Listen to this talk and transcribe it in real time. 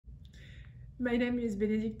My name is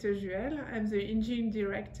Benedicte Juhel. I'm the Engineering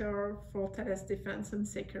Director for Thales Defense and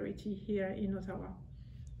Security here in Ottawa.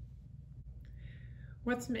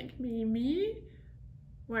 What makes me me?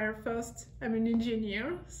 Well, first, I'm an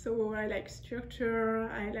engineer, so I like structure,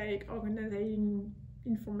 I like organizing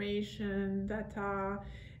information, data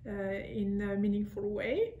in a meaningful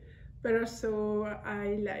way, but also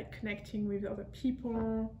I like connecting with other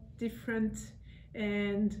people, different,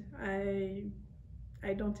 and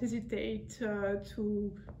I don't hesitate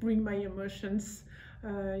to bring my emotions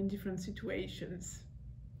in different situations.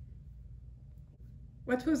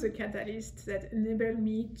 What was the catalyst that enabled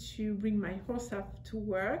me to bring my whole self to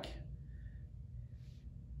work?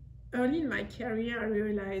 Early in my career, I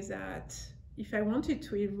realized that if I wanted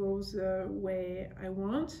to evolve the way I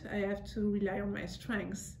want, I have to rely on my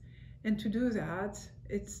strengths. And to do that,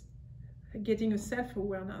 it's getting a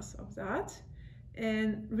self-awareness of that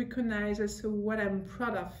and recognize also what I'm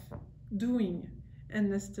proud of doing and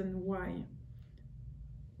understand why.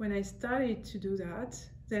 When I started to do that,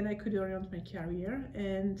 then I could orient my career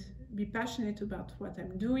and be passionate about what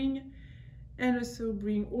I'm doing and also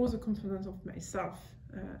bring all the components of myself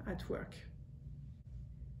at work.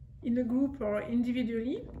 In a group or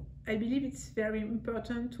individually, I believe it's very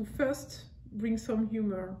important to first bring some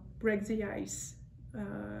humor, break the ice.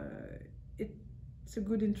 It's a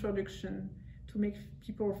good introduction to make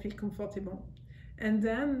people feel comfortable. And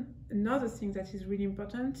then another thing that is really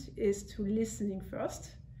important is to listening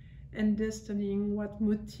first, understanding what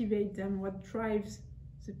motivates them, what drives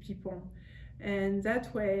the people. And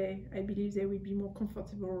that way, I believe they will be more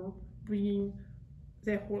comfortable bringing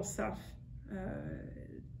their whole self.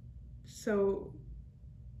 So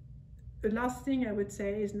the last thing I would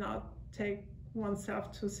say is not take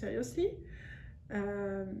oneself too seriously.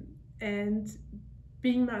 And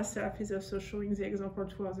being myself is also showing the example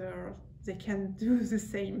to others. They can do the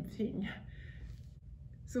same thing.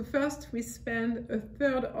 So first, we spend a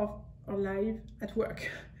third of our life at work.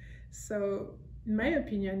 So in my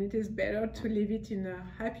opinion, it is better to live it in a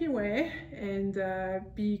happy way and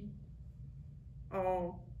be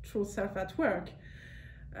our true self at work.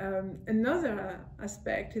 Another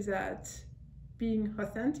aspect is that being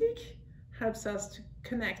authentic helps us to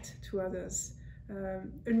connect to others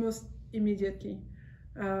almost immediately.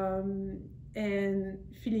 And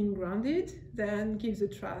feeling grounded then gives the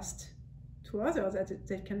trust to others that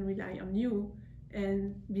they can rely on you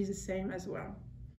and be the same as well.